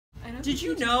Did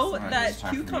you know that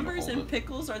cucumbers and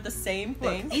pickles are the same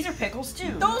thing? Look, these are pickles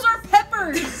too. Those are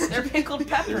peppers! They're pickled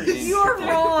peppers. You're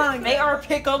wrong! They are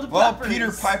pickled peppers. Well,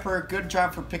 Peter Piper, good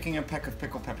job for picking a peck of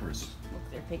pickled peppers. Look,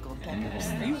 they're pickled peppers.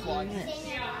 Are you vlogging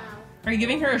it? Are you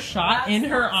giving her a shot in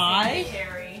her eye?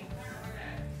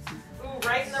 Ooh,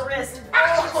 right in the wrist.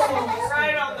 Oh,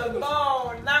 right on the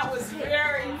bone. That was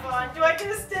very fun. Do I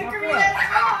get a sticker yet?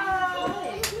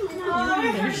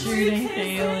 Oh, They're shooting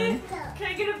Phelan. Can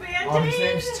I get a Band-Aid? Oh, his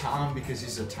name's Tom because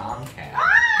he's a tomcat.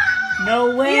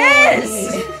 No way!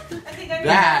 Yes! I think I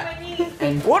That got my knee.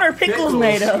 and What are pickles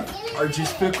made of? Are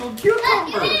just pickled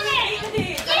cucumbers.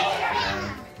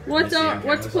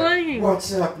 What's playing?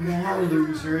 What's up now,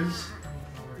 losers?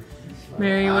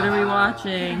 Mary, what are we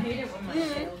watching?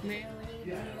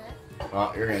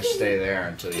 Well, you're gonna stay there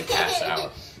until you pass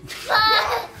out.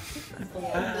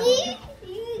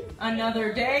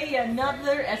 Another day,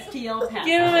 another STL pass.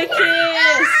 Give him a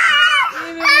kiss! Give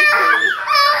him a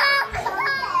kiss!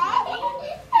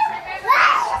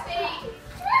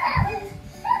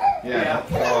 Yeah,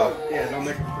 don't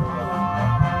make it throw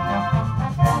up.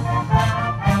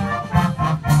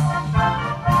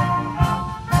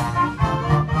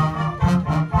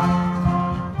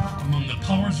 Among the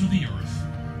powers of the earth,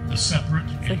 the separate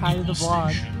and hi to the equal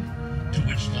vlog. station to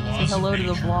which the laws Say hello of to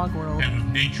the nature vlog world. and of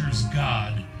nature's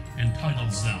God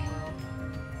entitles them.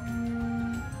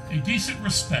 A decent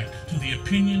respect to the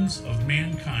opinions of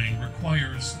mankind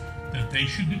requires that they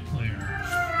should declare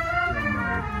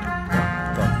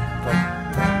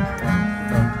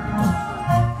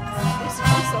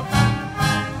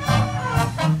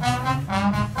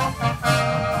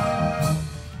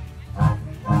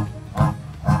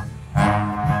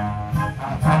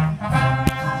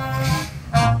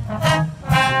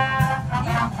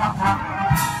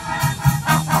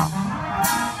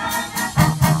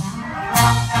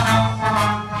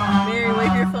Mary,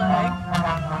 wave your flag.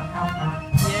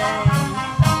 Yay.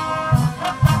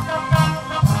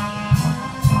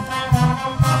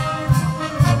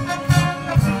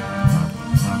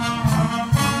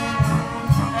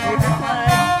 Wave your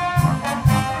flag.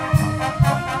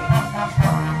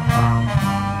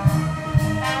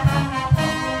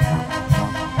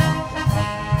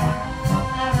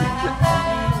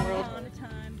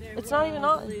 It's not even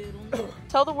on.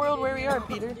 Tell the world where we are,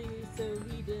 Peter.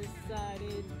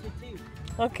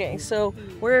 Okay, so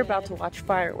we're about to watch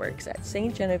fireworks at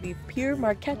St. Genevieve Pure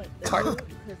Marquette Park.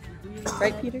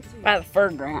 Right, Peter? By the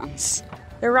fairgrounds.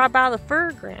 They're right by the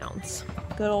fairgrounds.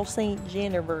 Good old St.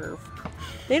 Genevieve.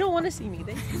 They don't want to see me.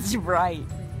 That's right.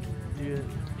 Dude.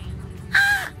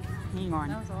 Hang on.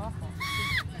 That was awful.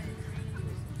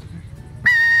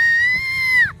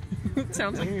 It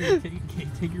sounds like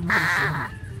take your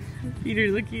medicine. Peter,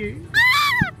 look here.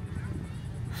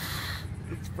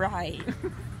 It's right.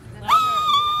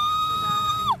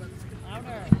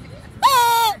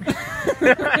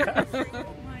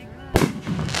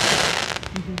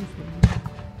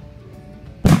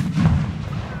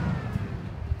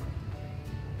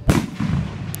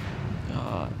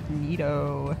 Oh,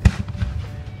 neato.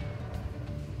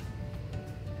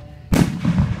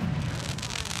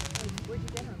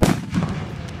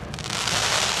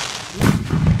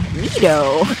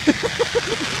 Neato.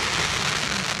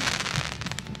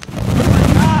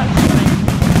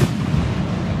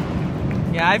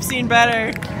 Yeah, I've seen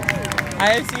better. I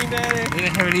have seen better. We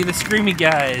didn't have any of the screamy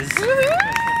guys.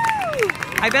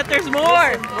 I bet there's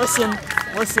more. Listen.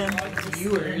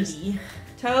 Viewers.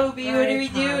 Toby, what are we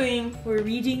doing? We're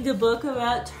reading the book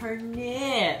about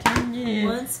turnip.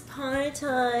 Once upon a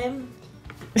time,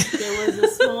 there was a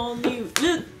small new.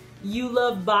 Look, you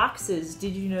love boxes.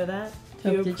 Did you know that?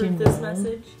 Do you Did approve you this know?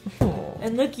 message? Oh.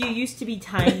 And look, you used to be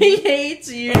tiny. He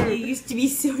hates you. And you used to be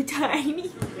so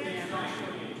tiny.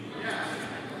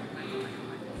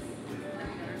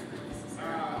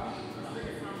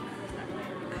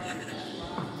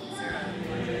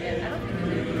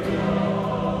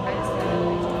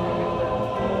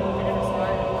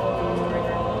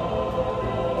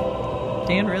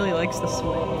 Dan really likes the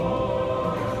swing.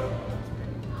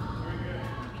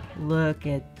 Look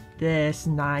at this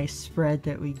nice spread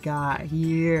that we got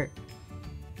here.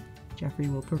 Jeffrey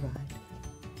will provide.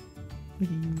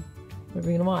 What are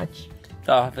we gonna watch?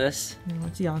 The Office. We're gonna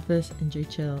watch The Office and Jay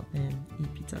Chill and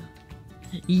eat pizza.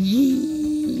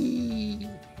 Yee!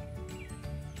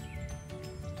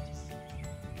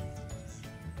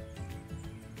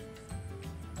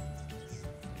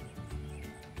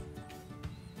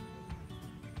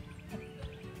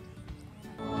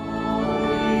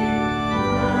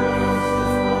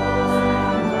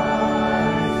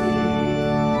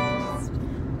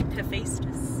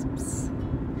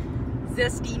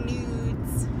 Zesty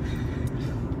nudes.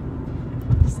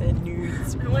 Send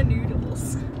nudes. I want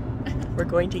noodles. We're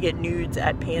going to get nudes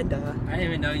at Panda. I didn't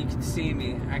even know you could see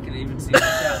me. I can even see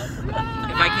myself. If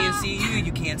I can't see you,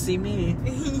 you can't see me.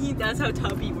 That's how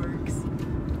Tuppy works.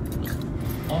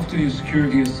 After your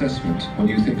security assessment, what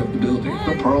do you think of the building?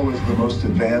 The Pearl is the most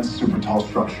advanced super tall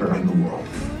structure in the world.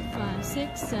 5,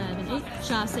 6, 7, 8.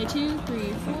 Chasse 2,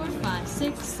 3, 4, 5,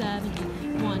 6, 7,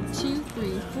 8. 1, 2,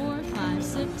 3, 4, 5,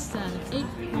 6, 7, 8.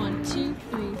 1, 2,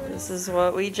 3. This is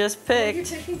what we just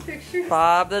picked.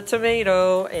 Bob the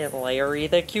tomato and Larry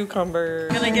the cucumber.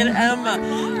 I'm gonna get Emma.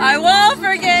 I won't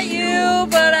forget you,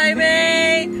 but I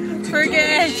may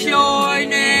forget your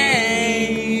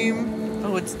name.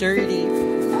 Oh, it's dirty.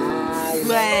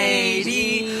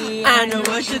 Lady, I know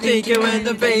what you're thinking when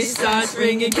the bass starts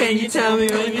ringing. Can you tell me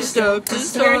when you're stoked to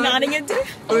start? You're nodding it down.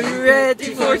 Are you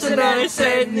ready for tonight?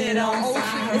 Setting it on.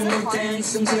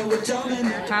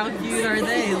 How cute are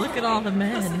they? Look at all the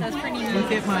men. That's pretty neat.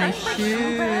 Look at my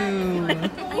shoe.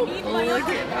 Look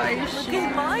at my shoe. Look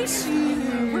at my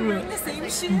shoe. We're wearing the same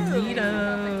shoe.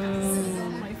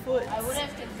 Neato. My foot. I would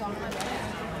have tipped on my bed.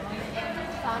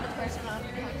 Found a person on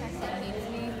contact that needed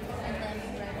me, and then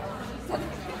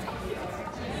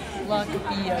Luck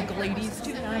the ladies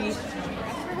tonight.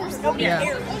 Yeah.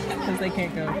 Because they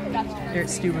can't go. They're at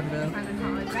Steubenville.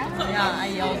 Yeah, I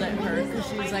yelled at her because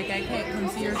she was like, I can't come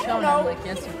see your show. And I'm like,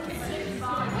 yes, you can.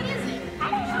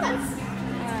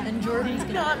 And Jordan's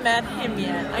not met him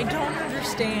yet. I don't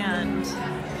understand.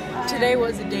 Today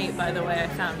was a date, by the way, I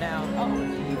found out. Oh,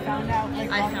 you found out? Like,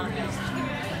 I found out.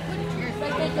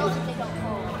 Like they don't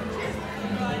call.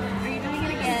 Are you doing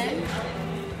it again?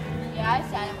 Yeah, I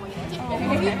said it when you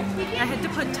did. I had to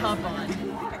put top on.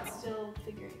 Still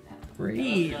figuring that.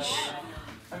 Reach.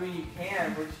 I mean, you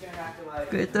can. We're just gonna have to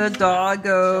like. Look at the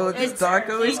doggo. This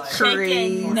doggo is chicken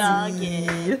crazy.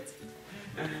 nugget.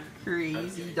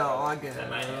 Crazy doggo.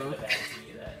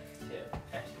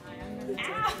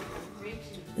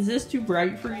 Is this too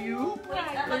bright for you?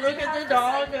 Look at the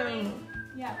doggo.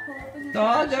 Yeah, pull up in the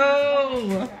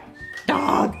Doggo.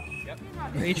 Dog.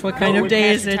 Reach, what kind of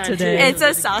day is it today? It's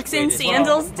a socks and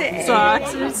sandals day.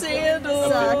 Socks and sandals.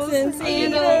 Socks and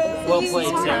sandals. Well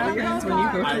played, Sarah. Happens when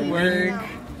you go to work.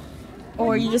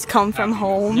 Or you just come from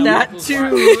home. That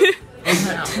too.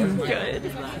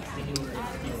 Good.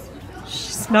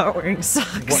 She's not wearing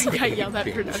socks. I yelled at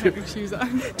her not having shoes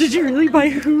on. Did you really buy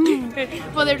who?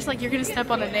 Well, they're just like, you're gonna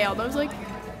step on a nail. And I was like,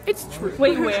 it's true.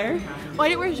 Wait, where? Well, I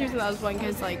didn't wear shoes when I was one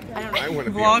because, like, I don't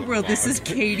know. Vlog world, this is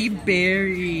Katy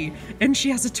Berry. And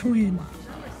she has a twin.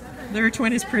 Their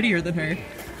twin is prettier than her.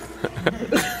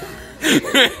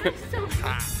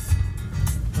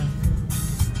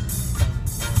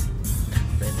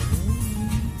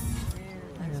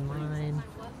 We're in line.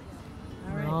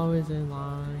 We're always in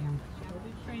line.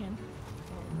 We're in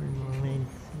line.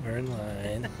 We're in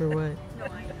line. For what?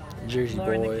 Jersey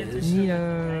Boys.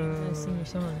 Neato. Sing your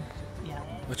song.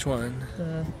 Which one?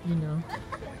 You know.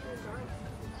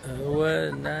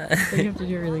 What? Not. But you have to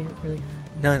do it really, really high.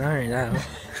 No, not right now.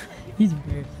 He's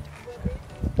embarrassed.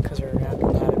 Because we're around the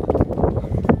time.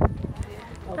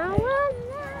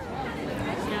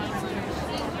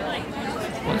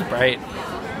 One's bright.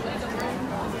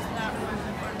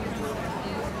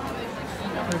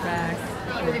 We're back.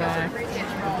 We're back. We're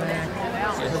back.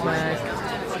 We're back.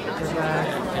 We're back.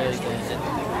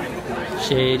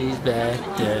 Shady's back.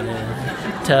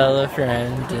 Tell a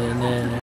friend.